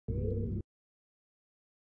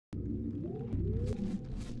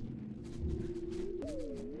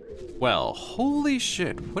Well, holy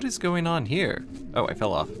shit, what is going on here? Oh, I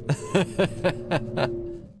fell off.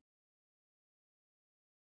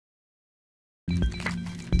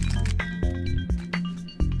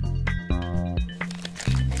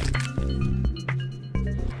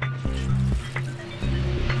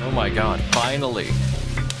 Oh my god, finally.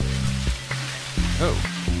 Oh.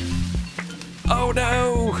 Oh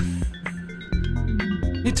no!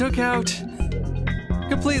 He took out.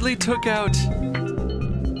 Completely took out.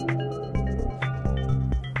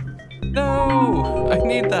 No! I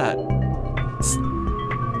need that.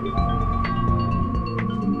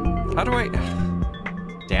 How do I...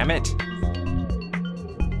 Damn it.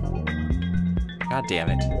 God damn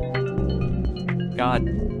it. God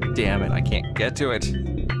damn it, I can't get to it.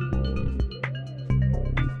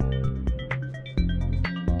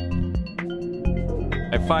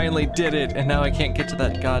 I finally did it, and now I can't get to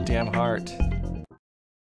that goddamn heart.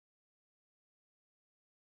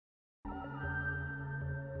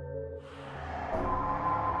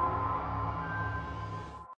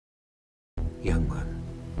 Young one,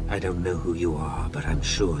 I don't know who you are, but I'm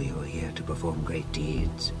sure you're here to perform great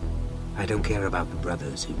deeds. I don't care about the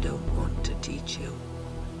brothers who don't want to teach you.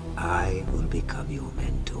 I will become your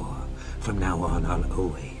mentor. From now on, I'll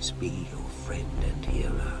always be your friend and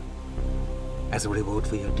healer. As a reward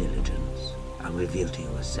for your diligence, I'll reveal to you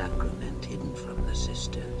a sacrament hidden from the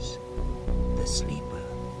sisters. The sleeper,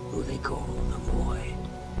 who they call the Void,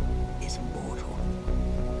 is mortal.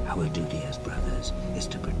 Our duty as brothers is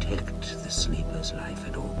to protect the sleeper's life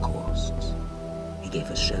at all costs. He gave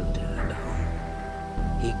us shelter and a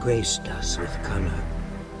home. He graced us with color.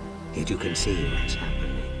 Yet you can see what's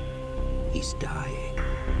happening. He's dying.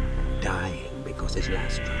 Dying because his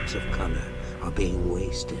last drops of color are being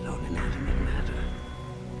wasted on inanimate matter.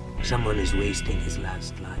 Someone is wasting his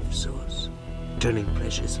last life source, turning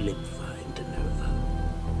precious lympha into nerva.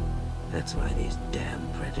 That's why these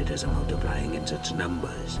damn predators are multiplying in such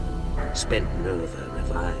numbers. Spent nerva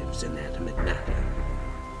revives inanimate matter,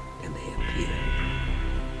 and they appear.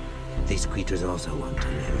 These creatures also want to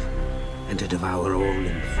live, and to devour all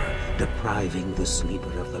lympha, depriving the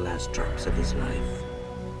sleeper of the last drops of his life.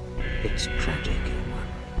 It's tragic, young one.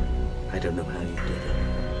 I don't know how you did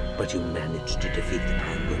it, but you managed to defeat the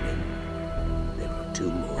Pangolin. There are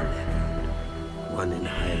two more left. One in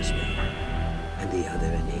Hypereus, and the other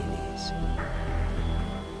in Hades.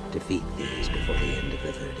 Defeat these before the end of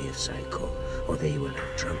the 30th cycle, or they will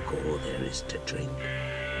have drunk all there is to drink.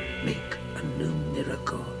 Make a new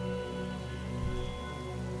miracle.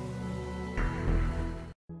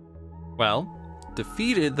 Well,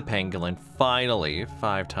 defeated the Pangolin finally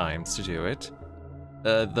 5 times to do it.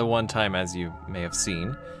 The one time, as you may have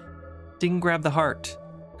seen, didn't grab the heart.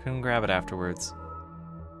 Couldn't grab it afterwards.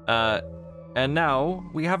 And now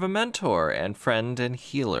we have a mentor and friend and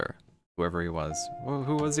healer, whoever he was.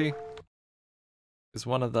 Who was he? He was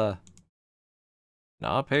one of the...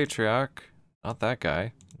 Not Patriarch. Not that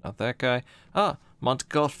guy. Not that guy. Ah,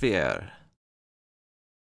 Montgolfier.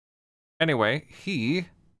 Anyway, he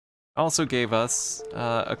also gave us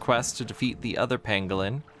a quest to defeat the other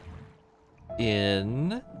Pangolin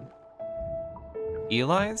in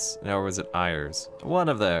Eli's? No, or was it Ayers? One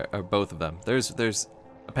of the, or both of them. There's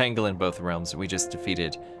a Pangolin in both realms. We just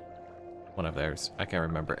defeated one of theirs. I can't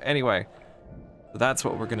remember. Anyway, so that's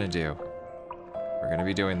what we're gonna do. We're gonna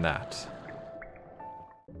be doing that.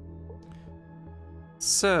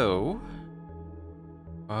 So,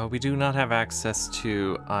 we do not have access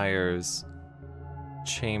to Ayers'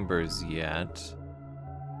 chambers yet.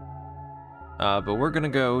 But we're gonna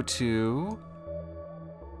go to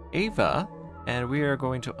Ava, and we are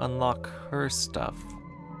going to unlock her stuff.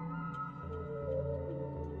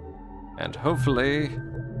 And hopefully,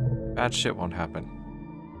 bad shit won't happen.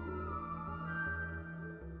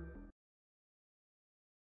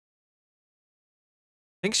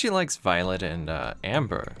 I think she likes Violet and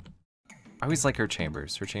Amber. I always like her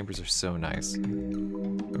chambers. Her chambers are so nice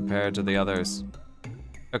compared to the others.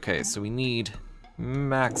 Okay, so we need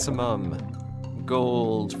maximum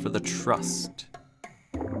gold for the trust.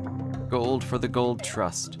 Gold for the gold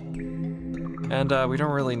trust. And we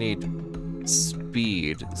don't really need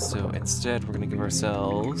speed, so instead we're gonna give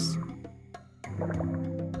ourselves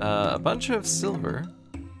a bunch of silver.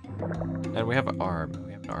 And we have an arm.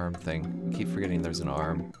 We have an arm thing. I keep forgetting there's an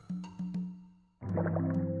arm.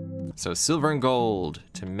 So silver and gold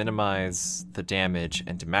to minimize the damage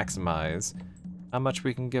and to maximize how much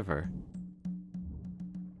we can give her.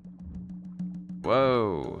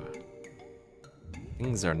 Whoa.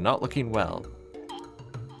 Things are not looking well.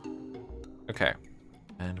 Okay.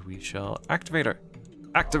 And we shall activate her.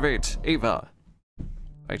 Activate, Ava.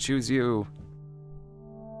 I choose you.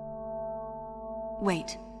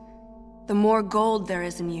 Wait. The more gold there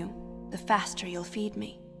is in you, the faster you'll feed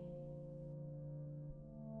me.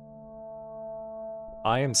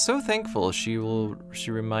 I am so thankful she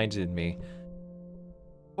reminded me.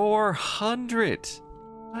 400!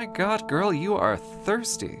 My god, girl, you are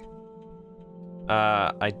thirsty.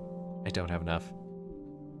 I don't have enough.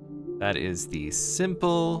 That is the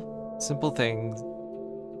simple thing.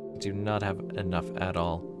 I do not have enough at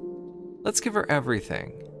all. Let's give her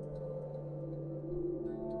everything.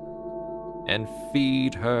 And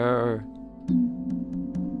feed her.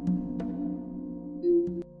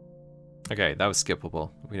 Okay, that was skippable.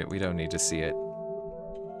 We don't need to see it.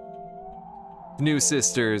 New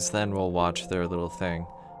sisters, then we'll watch their little thing.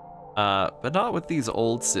 But not with these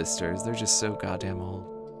old sisters. They're just so goddamn old.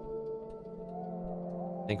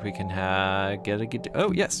 I think we can get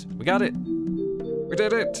oh, yes, we got it. We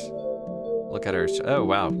did it. Look at her. Oh,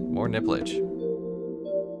 wow, more nipplage.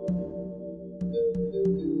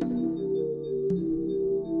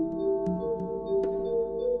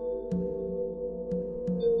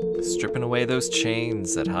 Stripping away those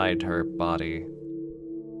chains that hide her body.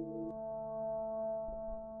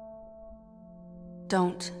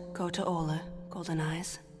 Don't go to Ola, Golden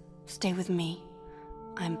Eyes. Stay with me.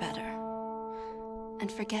 I'm better.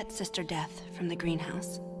 And forget Sister Death from the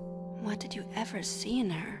greenhouse. What did you ever see in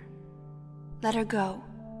her? Let her go.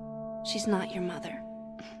 She's not your mother.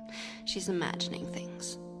 She's imagining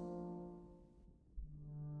things.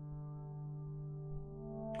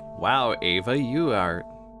 Wow, Ava, you're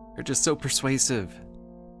just so persuasive.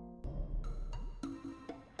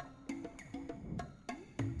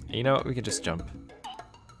 You know what? We can just jump.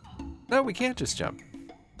 No, we can't just jump.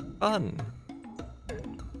 Fun.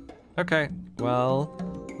 Okay, well,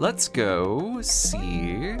 let's go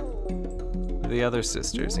see the other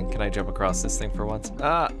sisters. And can I jump across this thing for once?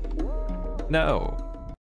 No.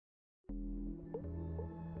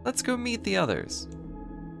 Let's go meet the others.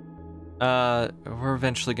 We're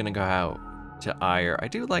eventually gonna go out to Ire. I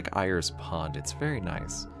do like Ire's pond. It's very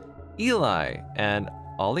nice. Eli and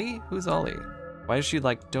Ollie? Who's Ollie? Why is she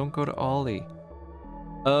like, don't go to Ollie?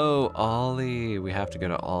 Oh, Ollie. We have to go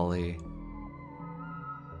to Ollie.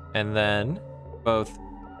 And then both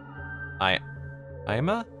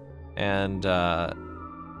Ima and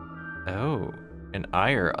and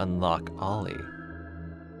Ire unlock Ollie.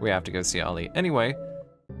 We have to go see Ollie. Anyway.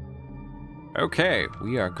 Okay,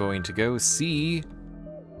 we are going to go see,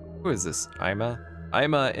 who is this? Ima?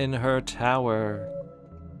 Ima in her tower.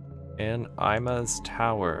 In Ima's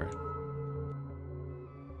tower.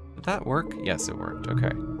 Did that work? Yes, it worked.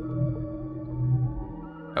 Okay.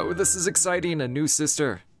 Oh, this is exciting. A new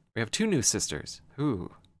sister. We have 2 new sisters.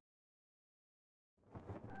 Ooh.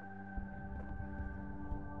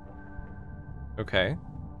 Okay.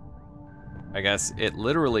 I guess it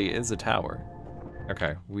literally is a tower.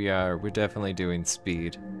 Okay, we're definitely doing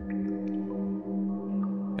speed.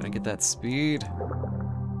 Gotta get that speed.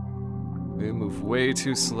 We move way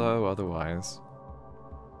too slow otherwise.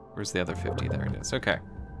 Where's the other 50? There it is. Okay.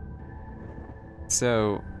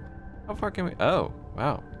 So, how far can we? Oh,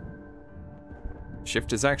 wow.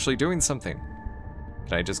 Shift is actually doing something.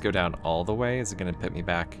 Can I just go down all the way? Is it gonna put me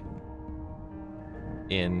back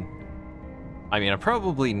in? I mean, I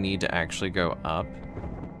probably need to actually go up.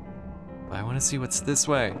 But I want to see what's this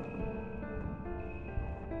way.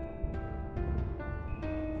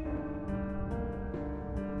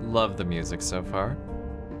 Love the music so far.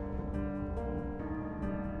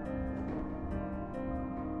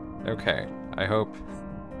 Okay, I hope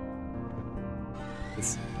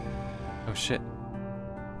this. Oh shit.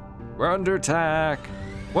 We're under attack!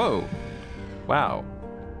 Whoa! Wow.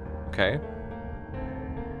 Okay.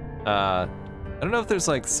 I don't know if there's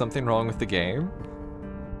like something wrong with the game,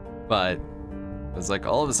 but it was like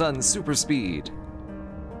all of a sudden super speed.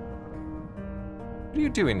 What are you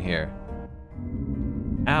doing here?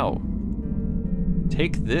 Ow.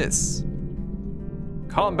 Take this.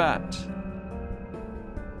 Combat.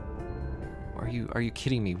 Are you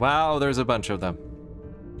kidding me? Wow, there's a bunch of them.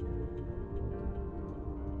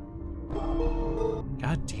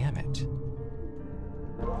 God damn it.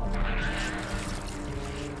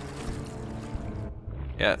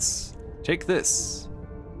 Yes. Take this.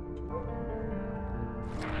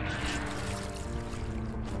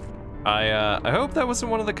 I hope that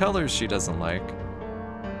wasn't one of the colors she doesn't like.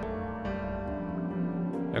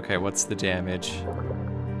 Okay, what's the damage?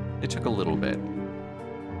 It took a little bit.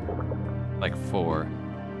 Like 4.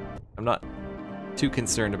 I'm not too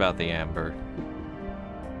concerned about the amber.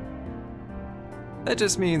 That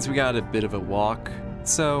just means we got a bit of a walk.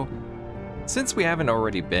 So, since we haven't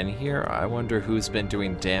already been here, I wonder who's been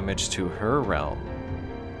doing damage to her realm.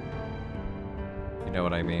 you know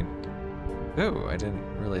what I mean. Oh, I didn't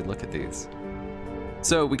really look at these.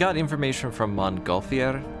 So we got information from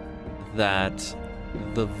Montgolfier that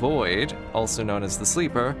the Void, also known as the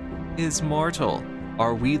Sleeper, is mortal.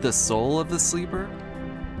 Are we the soul of the Sleeper?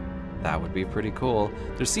 That would be pretty cool.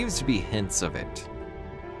 There seems to be hints of it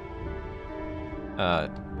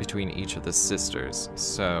between each of the sisters.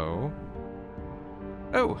 So,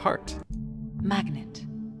 oh, heart. Magnet.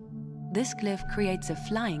 This glyph creates a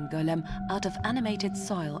flying golem out of animated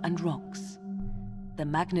soil and rocks. The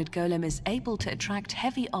magnet golem is able to attract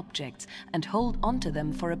heavy objects and hold onto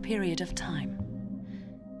them for a period of time.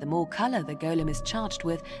 The more color the golem is charged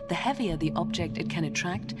with, the heavier the object it can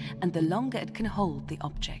attract and the longer it can hold the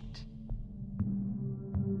object.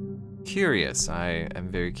 Curious. I am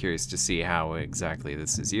very curious to see how exactly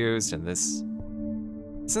this is used, and this...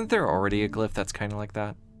 Isn't there already a glyph that's kind of like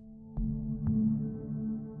that?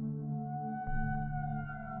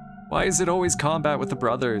 Why is it always combat with the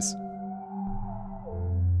brothers?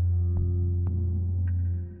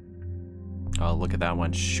 Oh, look at that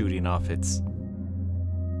one shooting off its...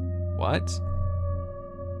 What?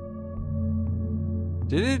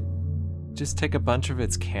 Did it just take a bunch of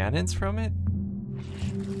its cannons from it?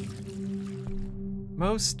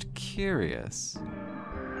 Most curious.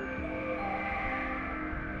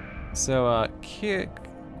 So,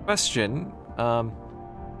 question,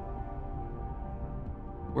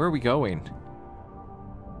 where are we going?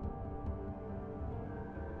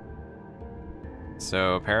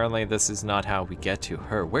 So apparently this is not how we get to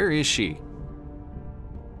her. Where is she?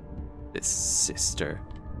 This sister.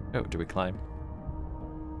 Oh, do we climb?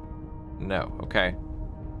 No, okay.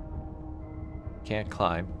 Can't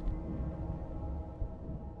climb.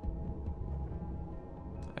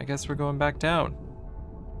 I guess we're going back down.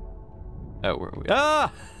 Oh, where are we?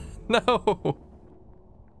 Ah! No!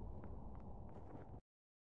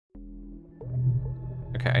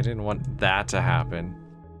 Okay, I didn't want that to happen.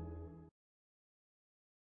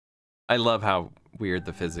 I love how weird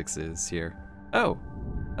the physics is here. Oh.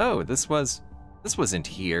 Oh, this wasn't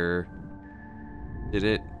here. Did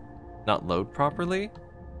it not load properly?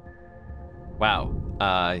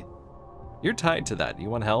 Wow. You're tied to that. You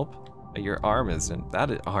want help? Your arm isn't.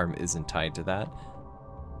 That arm isn't tied to that.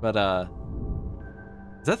 But,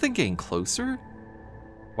 is that thing getting closer?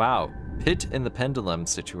 Wow. Pit in the pendulum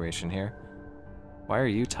situation here. Why are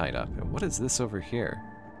you tied up? And what is this over here?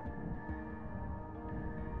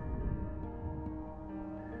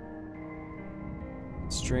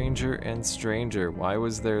 Stranger and stranger. Why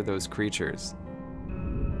was there those creatures?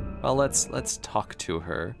 Well, let's talk to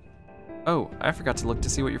her. Oh, I forgot to look to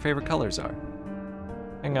see what your favorite colors are.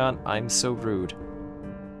 Hang on, I'm so rude.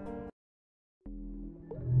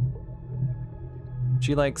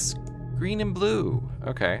 She likes green and blue.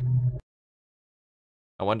 Okay.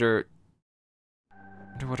 I wonder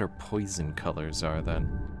what her poison colors are then.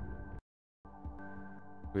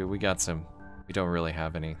 We got some. We don't really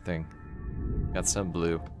have anything. Got some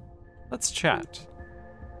blue. Let's chat.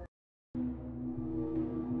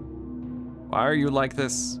 Why are you like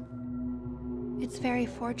this? It's very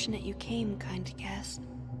fortunate you came, kind guest.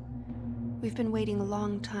 We've been waiting a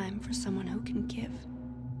long time for someone who can give,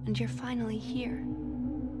 and you're finally here.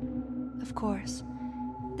 Of course,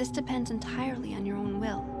 this depends entirely on your own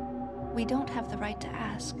will. We don't have the right to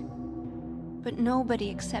ask. But nobody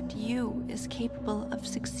except you is capable of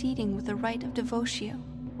succeeding with the rite of devotio.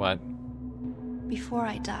 What? Before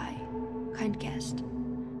I die, kind guest,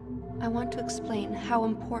 I want to explain how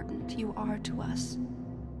important you are to us.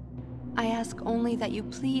 I ask only that you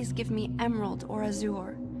please give me emerald or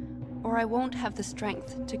azure, or I won't have the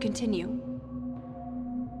strength to continue.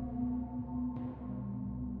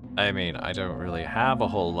 I mean, I don't really have a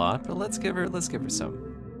whole lot, but let's give her some.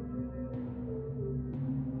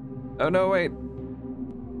 Oh no, wait.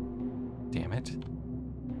 Damn it.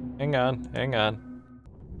 Hang on.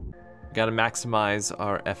 Gotta maximize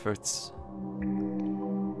our efforts.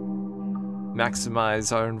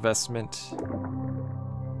 Maximize our investment.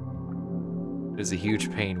 It is a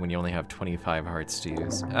huge pain when you only have 25 hearts to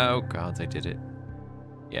use. Oh god, I did it.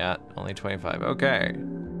 Yeah, only 25. Okay.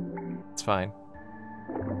 It's fine.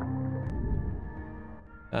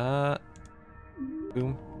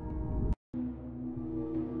 Boom.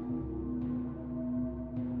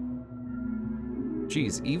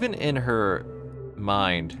 Jeez, even in her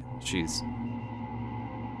mind, she's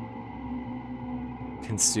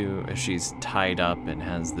she's tied up and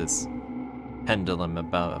has this pendulum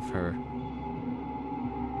above her.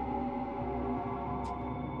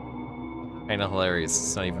 Kinda hilarious,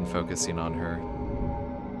 it's not even focusing on her.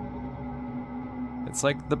 It's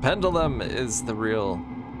like the pendulum is the real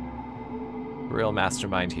real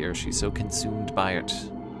mastermind here. She's so consumed by it.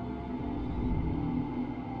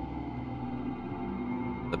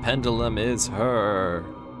 The pendulum is her.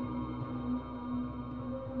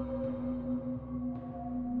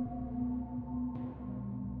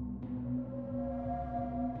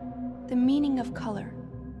 The meaning of color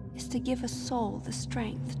is to give a soul the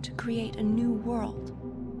strength to create a new world.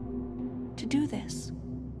 To do this,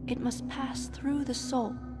 it must pass through the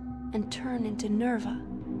soul and turn into Nerva.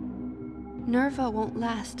 Nerva won't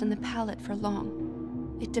last in the palette for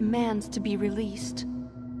long. It demands to be released.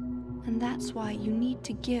 And that's why you need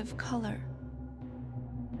to give color.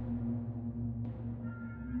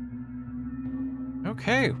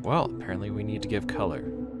 Okay, well, apparently we need to give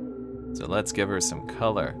color. So let's give her some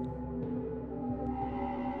color.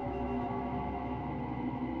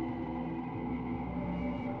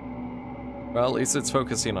 Well, at least it's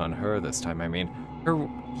focusing on her this time. I mean, her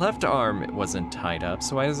left arm wasn't tied up,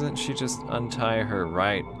 so why doesn't she just untie her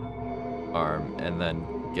right arm and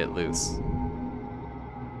then get loose?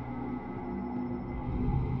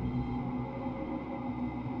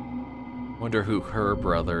 Wonder who her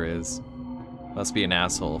brother is. Must be an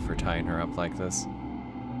asshole for tying her up like this.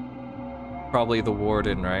 Probably the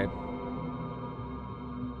warden, right?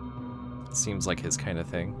 Seems like his kind of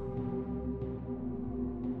thing.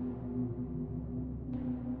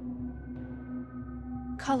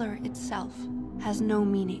 Color itself has no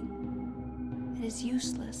meaning. It is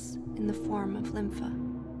useless in the form of lympha.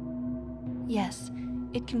 Yes,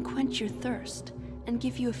 it can quench your thirst and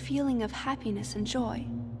give you a feeling of happiness and joy,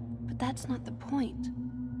 but that's not the point.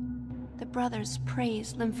 The brothers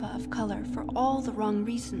praise lympha of color for all the wrong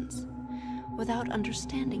reasons, without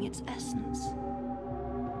understanding its essence.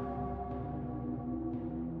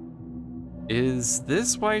 Is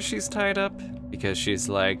this why she's tied up? Because she's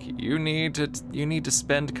like, you need to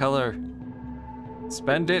spend color.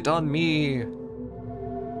 Spend it on me.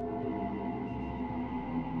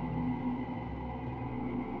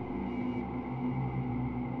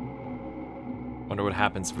 Wonder what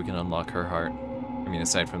happens if we can unlock her heart. I mean,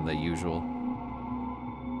 aside from the usual.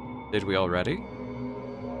 Did we already?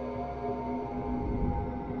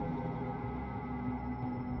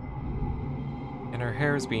 And her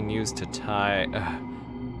hair is being used to tie...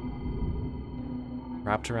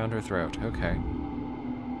 Wrapped around her throat, okay.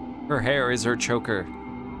 Her hair is her choker.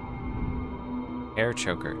 Hair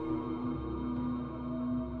choker.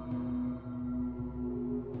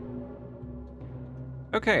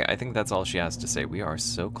 Okay, I think that's all she has to say. We are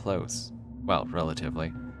so close. Well,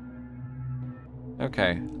 relatively.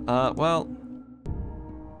 Okay, well...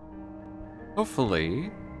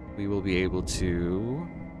 Hopefully, we will be able to...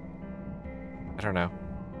 I don't know.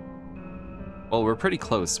 Well, we're pretty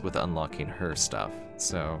close with unlocking her stuff,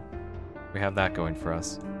 so we have that going for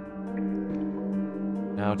us.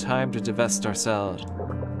 Now, time to divest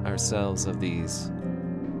ourselves of these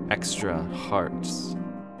extra hearts.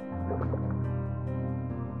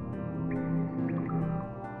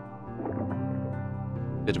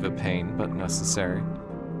 Bit of a pain, but necessary.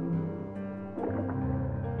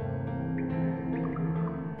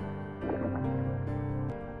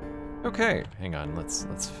 Okay, hang on, let's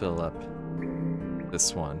fill up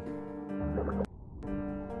this one.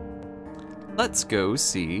 Let's go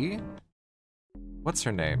see... What's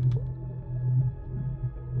her name?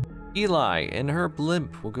 Eli in her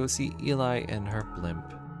blimp. We'll go see Eli in her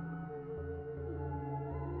blimp.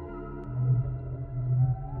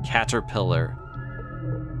 Caterpillar.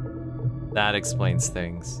 That explains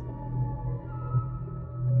things.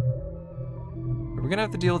 Are we gonna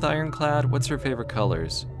have to deal with Ironclad? What's her favorite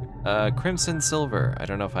colors? Crimson, silver. I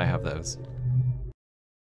don't know if I have those. I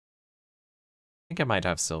think I might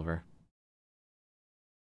have silver.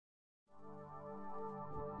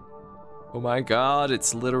 Oh my god,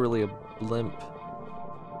 it's literally a blimp.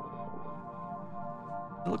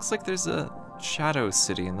 It looks like there's a shadow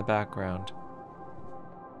city in the background.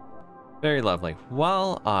 Very lovely.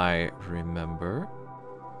 While I remember,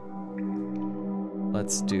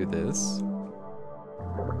 let's do this.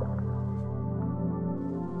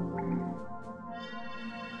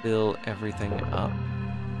 Fill everything up.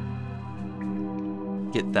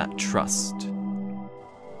 Get that trust.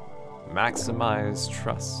 Maximize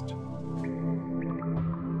trust.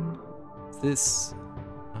 This...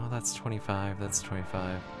 Oh, that's 25, that's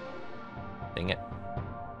 25. Dang it.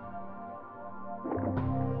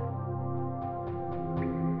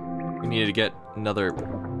 We need to get another,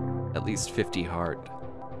 at least 50 heart.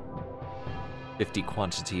 50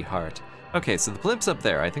 quantity heart. Okay, so the blimp's up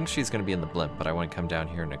there. I think she's gonna be in the blimp, but I want to come down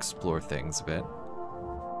here and explore things a bit.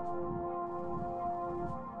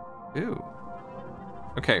 Ooh.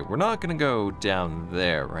 Okay, we're not gonna go down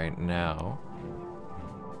there right now.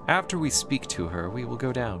 After we speak to her, we will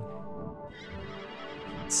go down.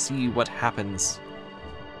 See what happens.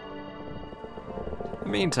 In the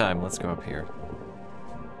meantime, let's go up here.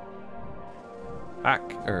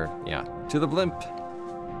 To the blimp.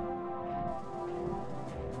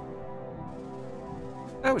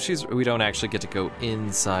 Oh, we don't actually get to go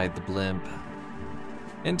inside the blimp.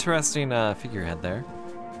 Interesting figurehead there.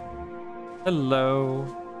 Hello.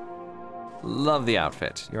 Love the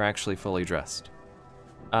outfit. You're actually fully dressed.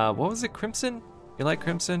 What was it, crimson? You like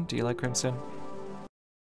crimson? Do you like crimson?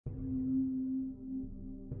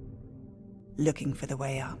 Looking for the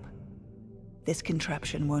way up. This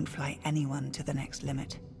contraption won't fly anyone to the next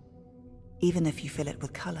limit, even if you fill it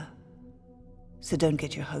with color. So don't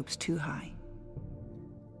get your hopes too high.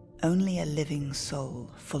 Only a living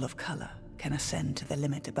soul full of color can ascend to the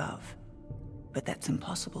limit above. But that's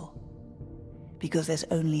impossible, because there's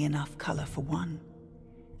only enough color for one,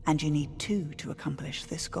 and you need two to accomplish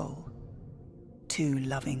this goal. 2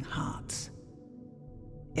 loving hearts.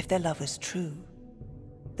 If their love is true,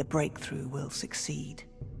 the breakthrough will succeed.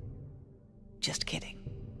 Just kidding.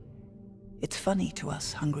 It's funny to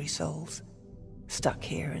us hungry souls, stuck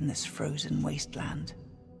here in this frozen wasteland.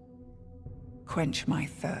 Quench my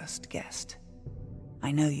thirst, guest.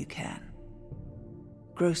 I know you can.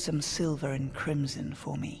 Grow some silver and crimson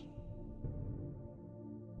for me.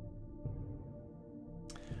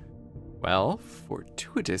 Well,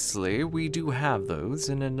 fortuitously, we do have those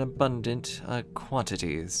in an abundant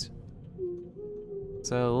quantities.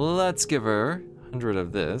 So let's give her 100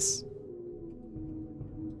 of this.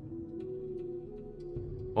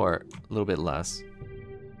 Or a little bit less.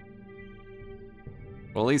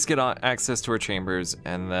 We'll at least get access to her chambers,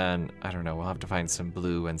 and then, I don't know, we'll have to find some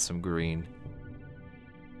blue and some green.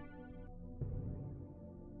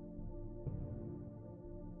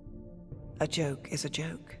 A joke is a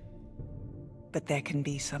joke, but there can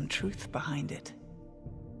be some truth behind it.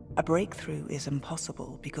 A breakthrough is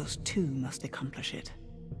impossible because 2 must accomplish it,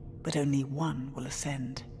 but only 1 will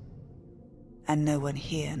ascend. And no one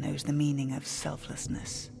here knows the meaning of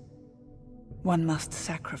selflessness. One must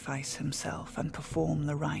sacrifice himself and perform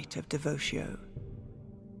the rite of devotio.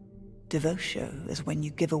 Devotio is when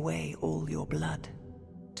you give away all your blood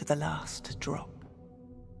to the last drop.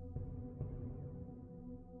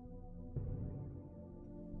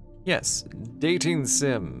 Yes, dating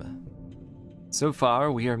sim. So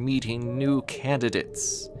far, we are meeting new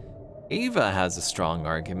candidates. Ava has a strong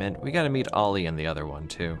argument. We gotta meet Ollie and the other one,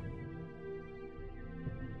 too.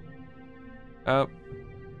 Oh.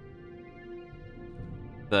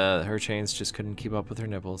 Her chains just couldn't keep up with her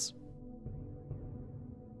nipples.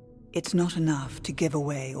 It's not enough to give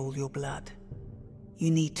away all your blood.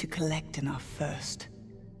 You need to collect enough first.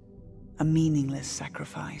 A meaningless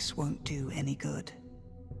sacrifice won't do any good.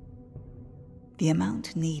 The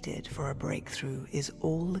amount needed for a breakthrough is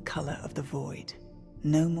all the color of the void.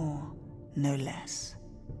 No more, no less.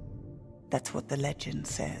 That's what the legend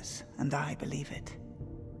says, and I believe it.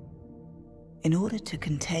 In order to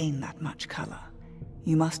contain that much color,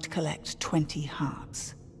 you must collect 20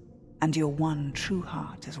 hearts, and your 1 true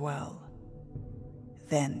heart as well.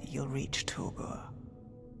 Then you'll reach Torgor.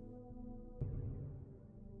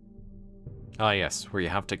 Ah yes, where you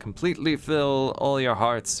have to completely fill all your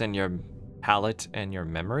hearts and your palate and your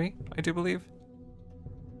memory, I do believe.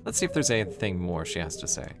 Let's see if there's anything more she has to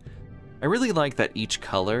say. I really like that each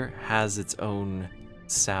color has its own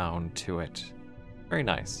sound to it. Very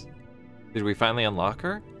nice. Did we finally unlock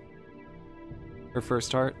her? Her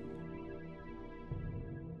first heart?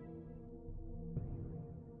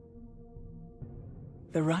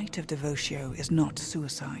 The rite of devotio is not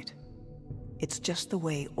suicide. It's just the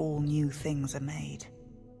way all new things are made.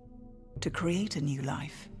 To create a new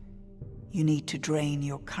life, you need to drain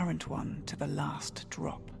your current one to the last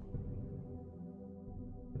drop.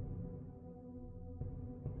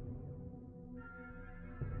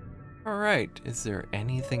 Alright, is there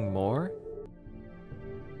anything more?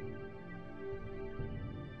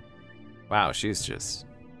 Wow,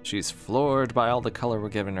 she's floored by all the color we're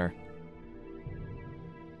giving her.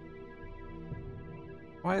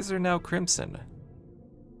 Why is there now crimson?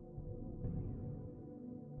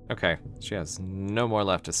 Okay, she has no more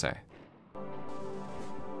left to say.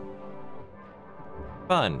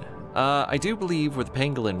 Fun. I do believe where the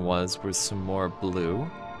pangolin was some more blue.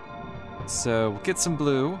 So we'll get some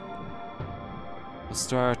blue. We'll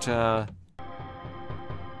start, I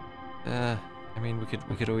mean,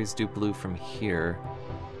 we could always do blue from here.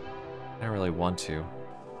 I don't really want to.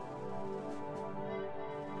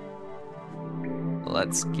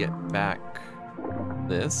 Let's get back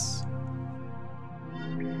this.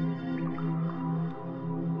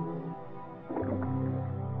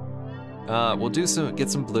 We'll get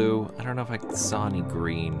some blue. I don't know if I saw any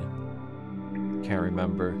green. Can't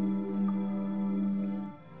remember.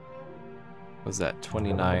 What was that,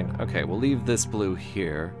 29? Okay, we'll leave this blue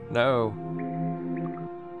here. No.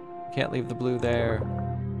 Can't leave the blue there.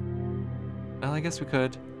 Well, I guess we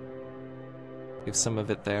could. Leave some of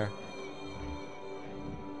it there.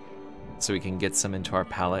 So we can get some into our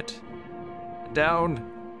palette. Down!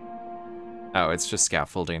 Oh, it's just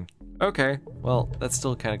scaffolding. Okay, well, that's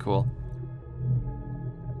still kind of cool.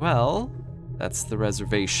 Well, that's the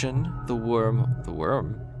reservation. The worm.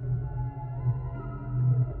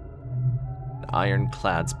 The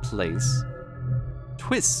Ironclad's place.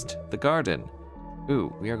 Twist, the garden.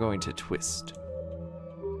 Ooh, we are going to twist.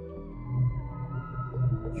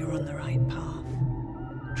 You're on the right path.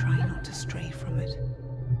 Try not to stray from it.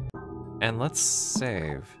 And let's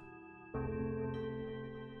save.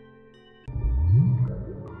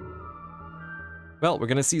 Well, we're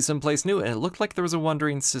gonna see someplace new, and it looked like there was a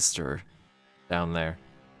wandering sister down there.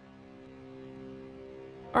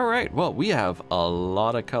 Alright, well, we have a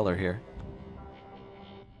lot of color here.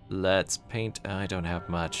 Let's paint. I don't have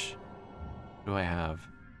much. What do I have?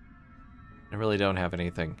 I really don't have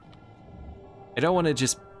anything. I don't want to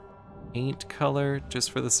just paint color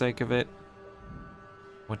just for the sake of it.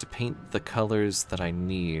 I want to paint the colors that I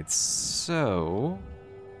need, so...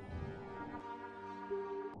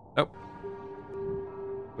 Oh.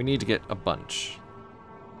 We need to get a bunch.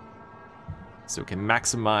 So we can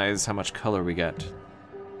maximize how much color we get.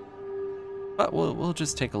 But we'll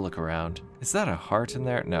just take a look around. Is that a heart in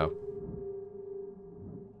there? No.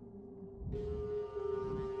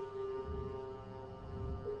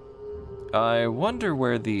 I wonder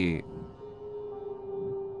where the...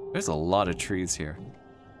 There's a lot of trees here.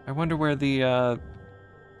 I wonder where the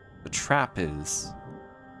trap is.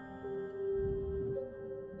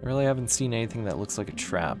 I really haven't seen anything that looks like a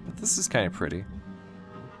trap, but this is kind of pretty.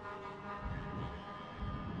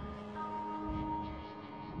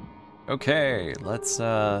 Okay, let's,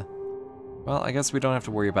 well, I guess we don't have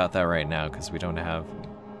to worry about that right now, because we don't have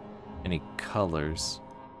any colors.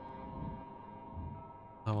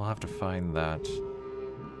 Oh, we'll have to find that.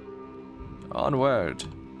 Onward!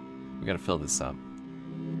 We gotta fill this up.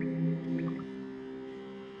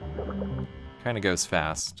 Kinda goes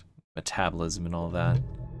fast. Metabolism and all that.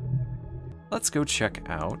 Let's go check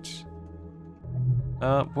out...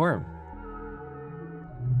 worm.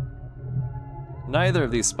 Neither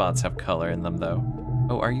of these spots have color in them, though.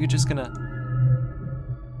 Oh, are you just gonna...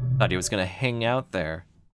 Thought he was gonna hang out there.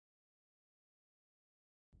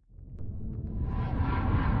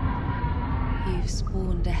 You've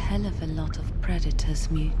spawned a hell of a lot of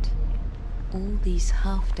predators, Mute. All these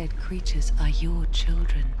half-dead creatures are your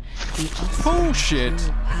children. The Bullshit! Of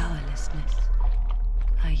your powerlessness.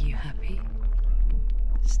 Are you happy?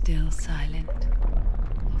 Still silent?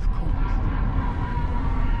 Of course.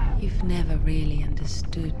 You've never really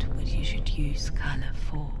understood what you should use color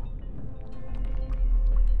for.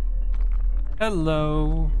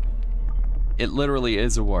 Hello. It literally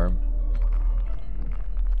is a worm.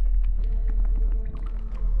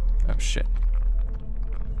 Oh shit.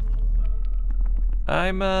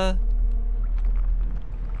 I'm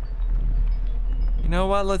you know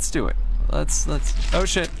what? Let's do it. Let's oh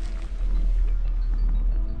shit.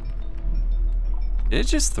 Did it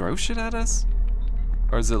just throw shit at us?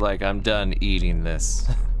 Or is it like, I'm done eating this?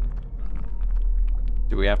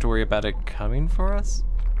 Do we have to worry about it coming for us?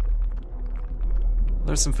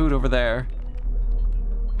 There's some food over there.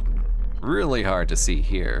 Really hard to see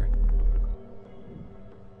here.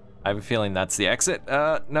 I have a feeling that's the exit.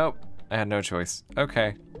 Nope. I had no choice.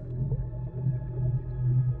 Okay.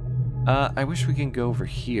 I wish we can go over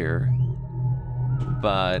here.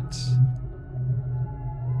 But...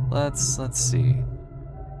 Let's see.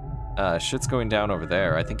 Shit's going down over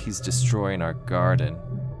there. I think he's destroying our garden.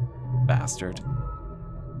 Bastard.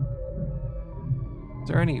 Is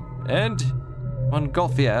there any... And...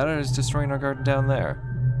 Montgolfier is destroying our garden down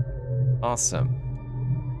there. Awesome.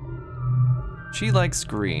 She likes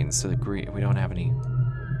green, so the green... We don't have any...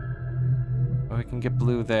 But we can get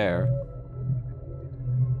blue there.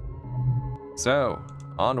 So,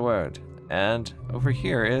 onward. And over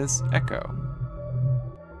here is Echo.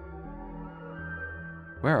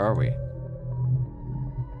 Where are we? I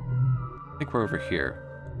think we're over here.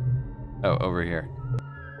 Oh, over here.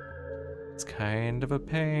 It's kind of a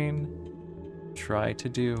pain. Try to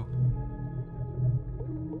do.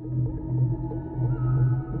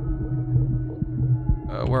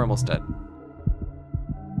 We're almost dead.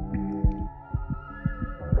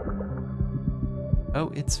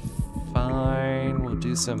 Oh, it's fine. We'll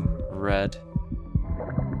do some red.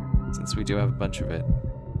 Since we do have a bunch of it.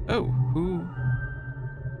 Oh, who?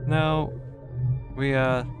 No.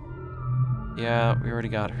 Yeah, we already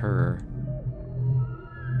got her.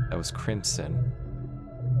 That was Crimson.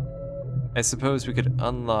 I suppose we could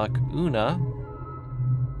unlock Una.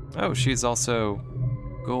 Oh, she's also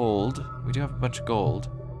gold. We do have a bunch of gold.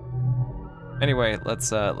 Anyway, let's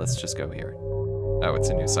just go here. Oh, it's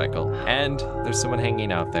a new cycle. And there's someone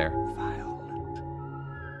hanging out there.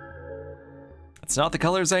 It's not the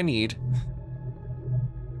colors I need.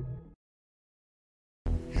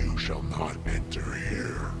 You shall not enter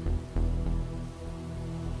here.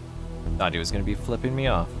 Thought he was gonna be flipping me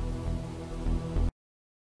off.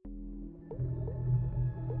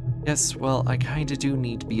 Yes, well, I kinda do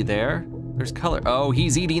need to be there. There's color. Oh,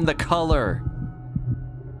 he's eating the color.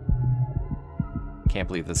 Can't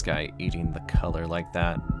believe this guy eating the color like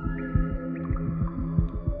that.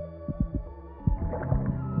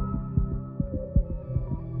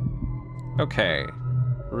 Okay,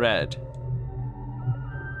 red.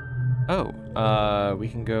 Oh, we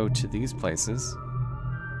can go to these places.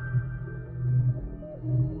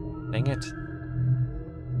 Dang it.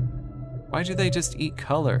 Why do they just eat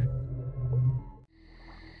color?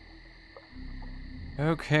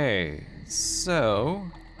 Okay, so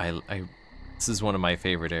this is one of my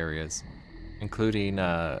favorite areas, including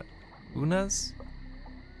Una's.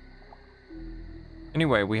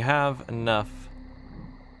 Anyway, we have enough.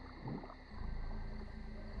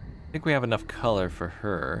 I think we have enough color for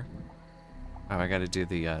her. Oh, I gotta do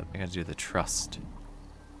the trust.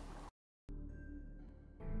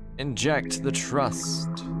 Inject the trust.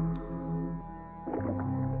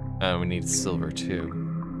 Oh, we need silver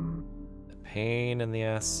too. The pain in the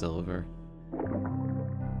ass silver.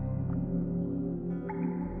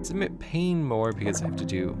 Submit pain more because I have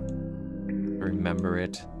to remember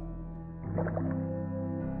it.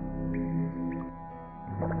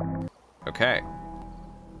 Okay.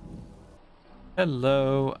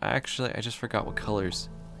 Hello. Actually, I just forgot what colors.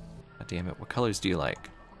 God damn it. What colors do you like?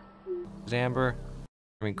 Is it amber?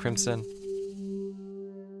 I mean crimson?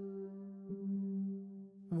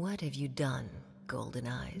 What have you done, Golden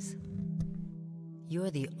Eyes?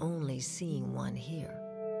 You're the only seeing one here.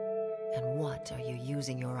 And what are you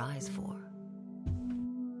using your eyes for?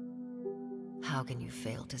 How can you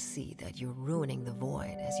fail to see that you're ruining the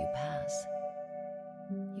void as you pass?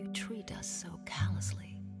 You treat us so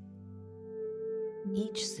callously.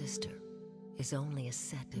 Each sister is only a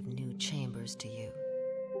set of new chambers to you,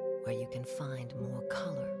 where you can find more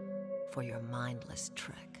color for your mindless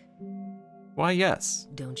trek. Why, yes.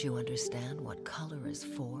 Don't you understand what color is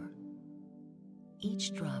for?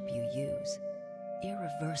 Each drop you use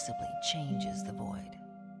irreversibly changes the void.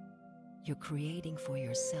 You're creating for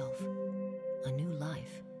yourself a new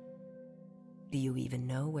life. Do you even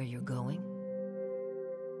know where you're going?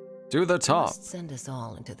 To the You top. must send us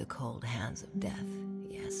all into the cold hands of death,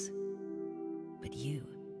 yes. But you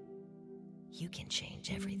can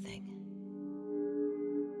change everything.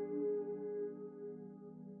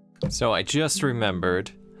 So I just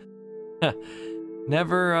remembered.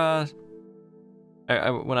 Never,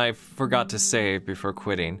 when I forgot to save before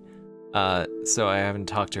quitting, so I haven't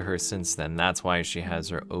talked to her since then. That's why she has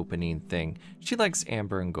her opening thing. She likes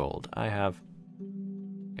amber and gold. I have,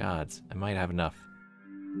 gods, I might have enough.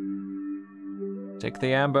 Take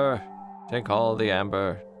the amber. Take all the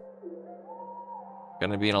amber.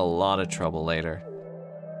 Gonna be in a lot of trouble later.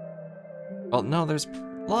 Well, no, there's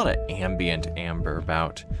a lot of ambient amber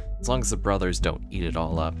about, as long as the brothers don't eat it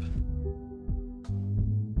all up.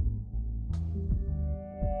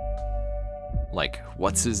 Like,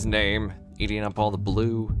 what's his name? Eating up all the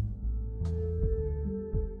blue.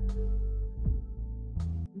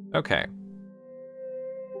 Okay.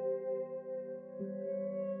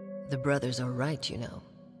 The brothers are right, you know.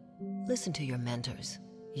 Listen to your mentors,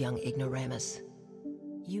 young ignoramus.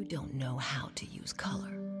 You don't know how to use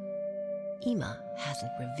color. Ima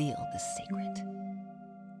hasn't revealed the secret.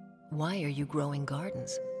 Why are you growing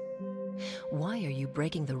gardens? Why are you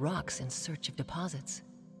breaking the rocks in search of deposits?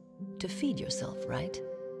 To feed yourself, right?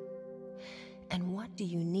 And what do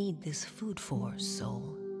you need this food for,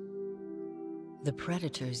 soul? The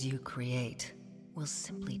predators you create will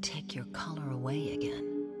simply take your color away again.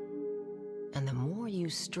 And the more you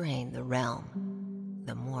strain the realm,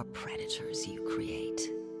 the more predators you create.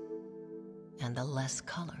 And the less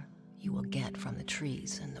color you will get from the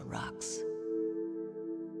trees and the rocks.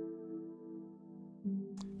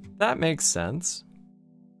 That makes sense.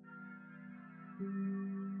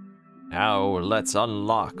 Now let's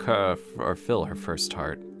unlock her, or fill her first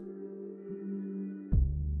heart.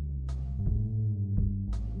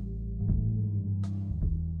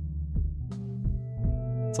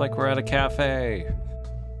 It's like we're at a cafe.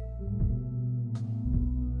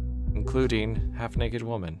 including half-naked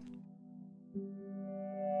woman.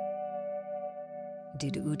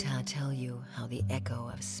 Did Uta tell you how the echo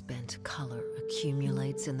of spent color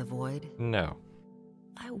accumulates in the void? No.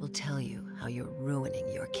 I will tell you how you're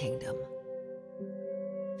ruining your kingdom.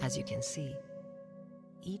 As you can see,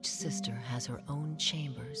 each sister has her own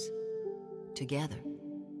chambers. Together,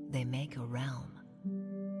 they make a realm.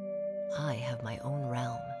 I have my own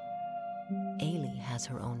realm. Ailey has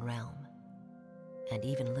her own realm. And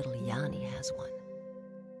even little Yanni has one.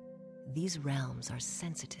 These realms are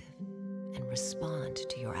sensitive and respond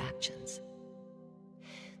to your actions.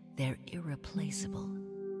 They're irreplaceable,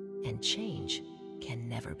 and change can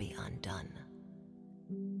never be undone.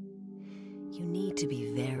 You need to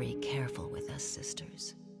be very careful with us,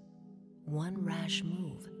 sisters. One rash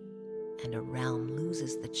move, and a realm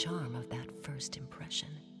loses the charm of that first impression.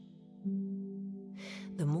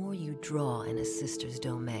 The more you draw in a sister's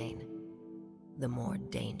domain, the more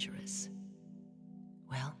dangerous.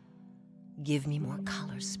 Well, give me more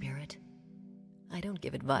color, Spirit. I don't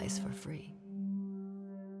give advice for free.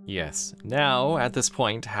 Yes. Now, at this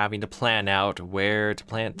point, having to plan out where to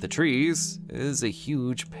plant the trees is a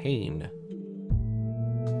huge pain.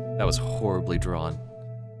 That was horribly drawn.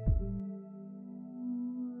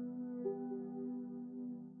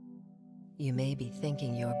 You may be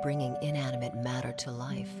thinking you're bringing inanimate matter to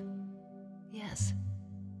life. Yes,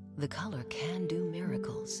 the color can do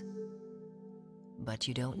miracles. But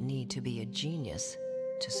you don't need to be a genius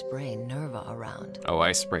to spray Nerva around. Oh,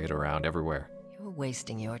 I spray it around everywhere. You're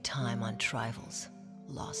wasting your time on trifles,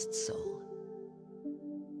 lost soul.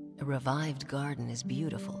 A revived garden is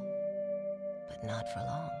beautiful, but not for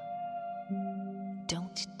long.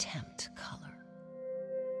 Don't tempt color.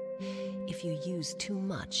 If you use too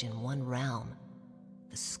much in one realm,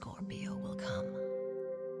 the Scorpio will come.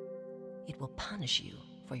 It will punish you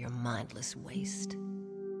for your mindless waste.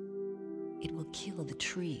 It will kill the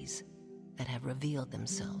trees that have revealed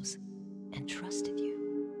themselves and trusted you.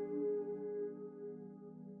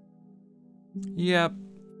 Yep.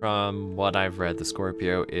 From what I've read, the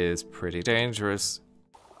Scorpio is pretty dangerous.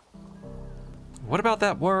 What about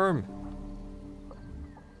that worm?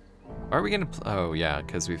 Are we gonna oh yeah,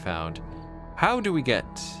 because we found... How do we get...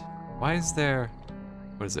 Why is there...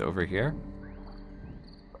 What is it, over here?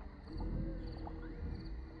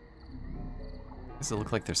 Does it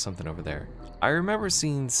look like there's something over there? I remember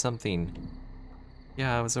seeing something...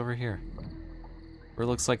 Yeah, it was over here. Where it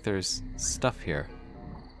looks like there's stuff here.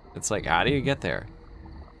 It's like, how do you get there?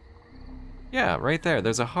 Yeah, right there,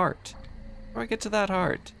 there's a heart. How do I get to that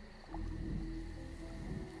heart?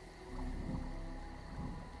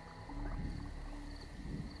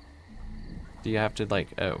 Do you have to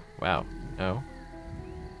like, oh, wow, no.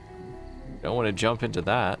 Don't want to jump into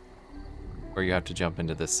that. Or you have to jump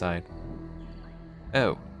into this side.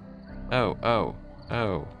 Oh, oh, oh,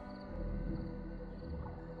 oh.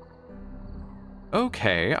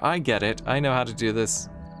 Okay, I get it. I know how to do this.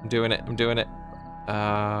 I'm doing it, I'm doing it. Oh,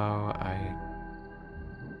 I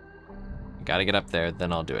gotta get up there,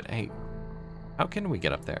 then I'll do it. Hey, how can we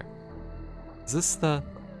get up there? Is this the...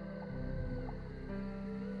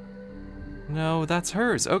 No, that's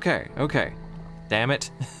hers. Okay, okay. Damn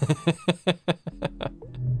it.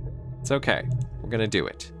 It's okay. We're gonna do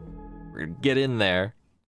it. We're gonna get in there.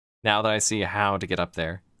 Now that I see how to get up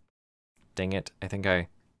there. Dang it. I think I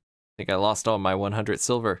lost all my 100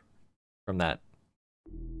 silver from that.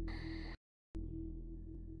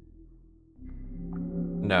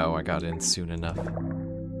 No, I got in soon enough.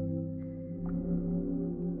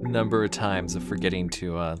 Number of times of forgetting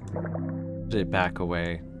to put it back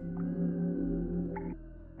away.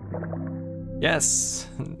 Yes,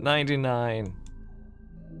 99.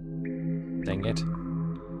 Dang it.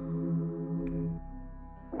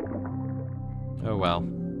 Oh well.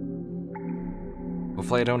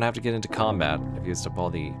 Hopefully I don't have to get into combat. I've used up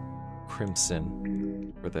all the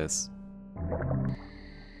crimson for this.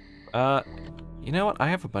 You know what? I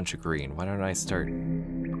have a bunch of green. Why don't I start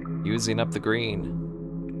using up the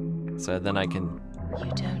green? So then I can...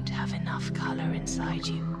 You don't have enough color inside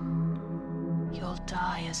you. You'll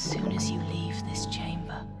die as soon as you leave this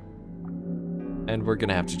chamber. And we're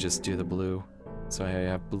gonna have to just do the blue. So I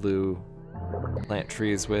have blue plant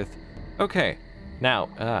trees with... Okay,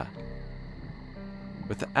 now,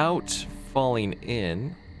 without falling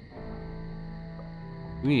in,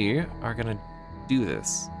 we are gonna do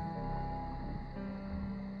this.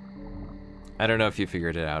 I don't know if you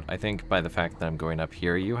figured it out. I think by the fact that I'm going up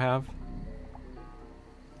here, you have.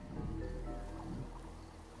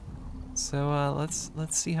 So let's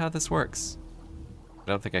see how this works. I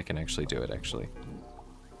don't think I can actually do it, actually.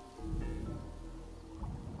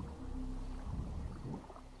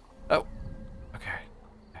 Oh,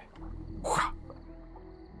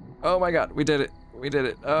 Oh my god, we did it. We did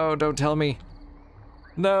it. Oh, don't tell me.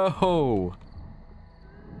 No.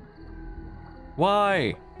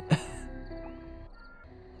 Why?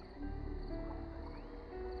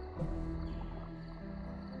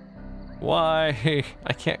 Why?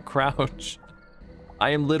 I can't crouch.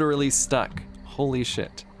 I am literally stuck. Holy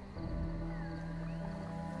shit.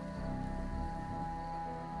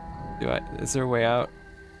 Is there a way out?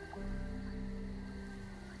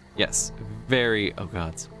 Yes, oh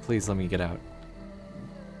god, please let me get out.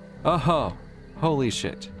 Oh, holy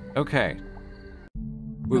shit. Okay.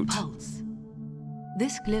 Woot. Repulse.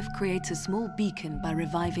 This glyph creates a small beacon by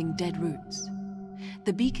reviving dead roots.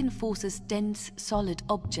 The beacon forces dense, solid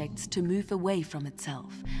objects to move away from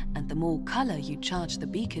itself, and the more color you charge the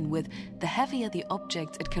beacon with, the heavier the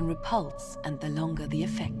object it can repulse, and the longer the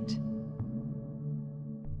effect.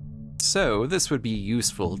 So, this would be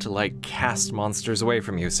useful to, like, cast monsters away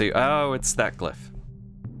from you. So, oh, it's that glyph.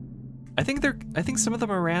 I think some of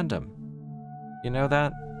them are random. You know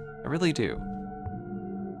that? I really do.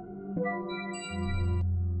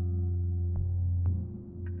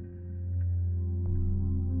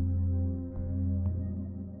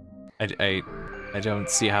 I don't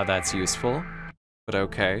see how that's useful, but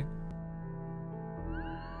okay.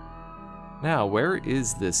 Now, where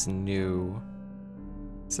is this new...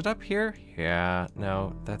 Is it up here? Yeah,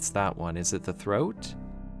 no, that's that one. Is it the throat?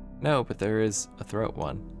 No, but there is a throat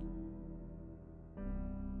one.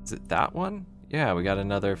 Is it that one? Yeah, we got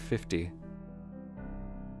another 50.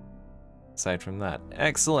 Aside from that.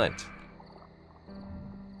 Excellent!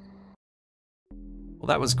 Well,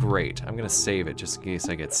 that was great. I'm gonna save it just in case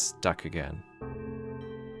I get stuck again.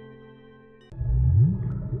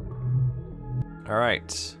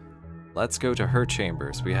 Alright. Let's go to her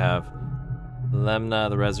chambers. We have Lemna,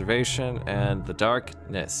 the reservation, and the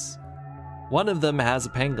darkness. One of them has a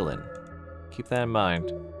pangolin. Keep that in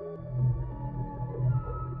mind.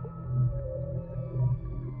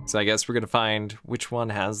 So I guess we're gonna find which one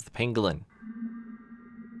has the pangolin.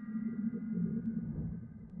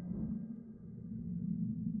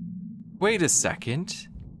 Wait a second.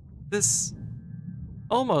 This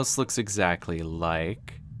almost looks exactly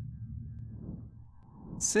like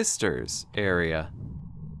Sister's area.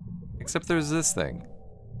 Except there's this thing.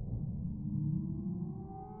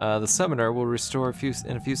 The summoner will restore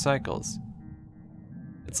in a few cycles.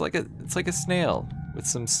 It's like a snail with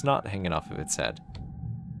some snot hanging off of its head.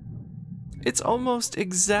 It's almost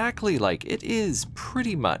exactly like it is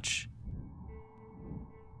pretty much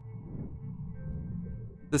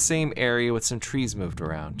the same area with some trees moved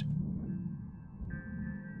around.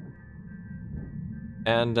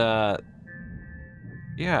 And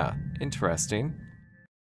yeah, interesting.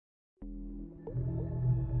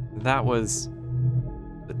 That was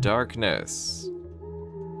the darkness.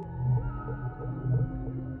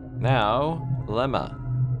 Now, Lemma.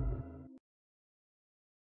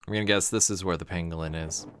 I'm gonna guess this is where the pangolin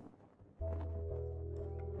is.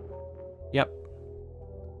 Yep.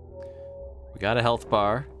 We got a health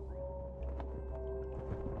bar.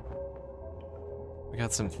 We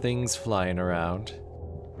got some things flying around.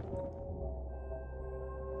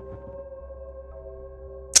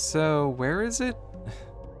 So, where is it?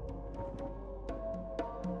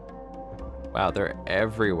 Wow, they're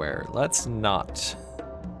everywhere. Let's not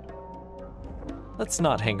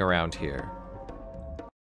hang around here.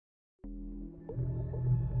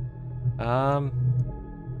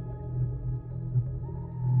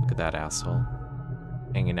 Look at that asshole.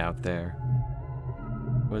 Hanging out there.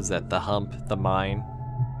 What is that, the hump? The mine?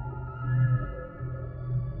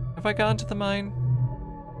 Have I gone to the mine?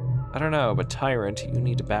 I don't know, but Tyrant, you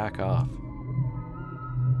need to back off.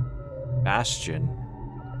 Bastion?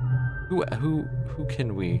 Who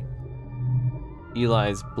can we?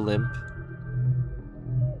 Eli's Blimp.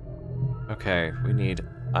 Okay, we need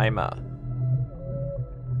Ima.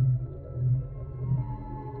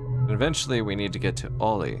 And eventually we need to get to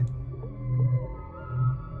Ollie.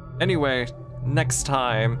 Anyway, next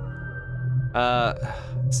time,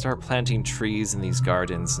 start planting trees in these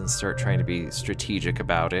gardens and start trying to be strategic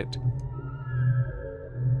about it.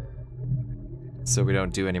 So we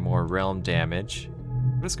don't do any more realm damage.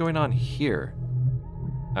 What is going on here?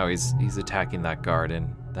 Oh, he's attacking that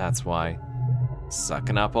garden. That's why.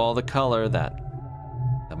 Sucking up all the color, the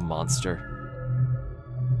monster.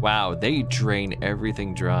 Wow, they drain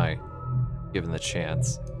everything dry, given the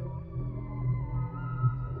chance.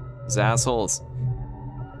 Those assholes.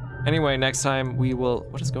 Anyway, next time we will...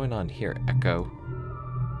 What is going on here? Echo.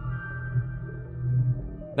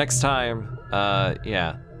 Next time,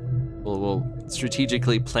 yeah. We'll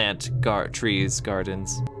strategically plant gardens.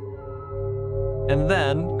 And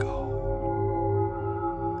then...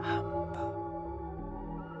 How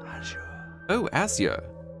Oh, Asia.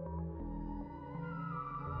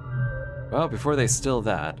 Well, before they steal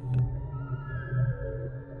that,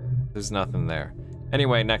 there's nothing there.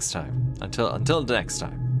 Anyway, next time. Until next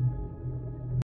time.